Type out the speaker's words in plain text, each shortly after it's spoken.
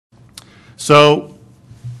So,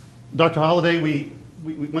 Dr. Holliday, we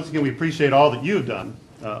once again, we appreciate all that you have done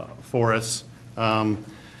for us.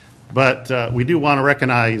 But we do want to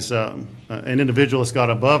recognize an individual that's got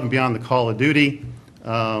above and beyond the call of duty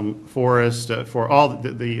for us, for all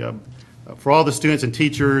for all the students and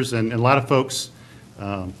teachers, and a lot of folks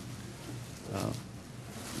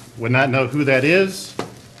would not know who that is.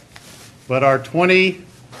 But our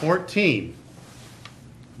 2014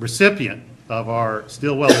 recipient of our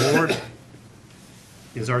Stillwell Award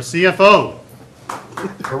is our CFO,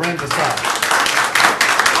 Hiren Desai.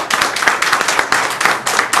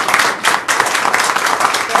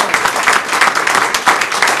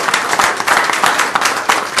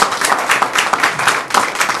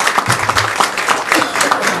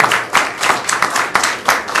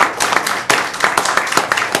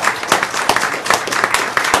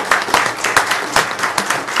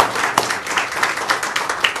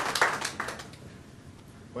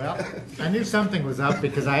 I knew something was up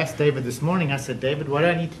because I asked David this morning. I said, David, what do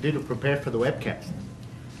I need to do to prepare for the webcast?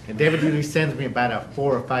 And David usually sends me about a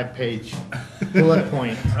 4 or 5 page bullet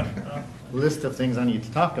point list of things I need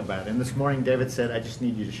to talk about. And this morning David said, I just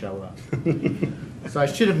need you to show up. So I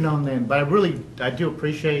should have known then, but I do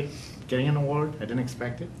appreciate getting an award. I didn't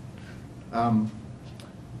expect it. I'll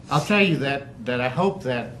tell you that I hope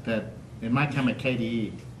that in my time at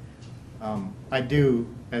KDE, I do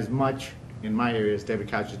as much in my area as David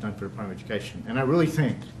Couch has done for the Department of Education. And I really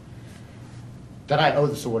think that I owe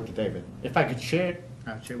this award to David. If I could share it,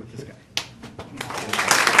 I'd share it with this guy.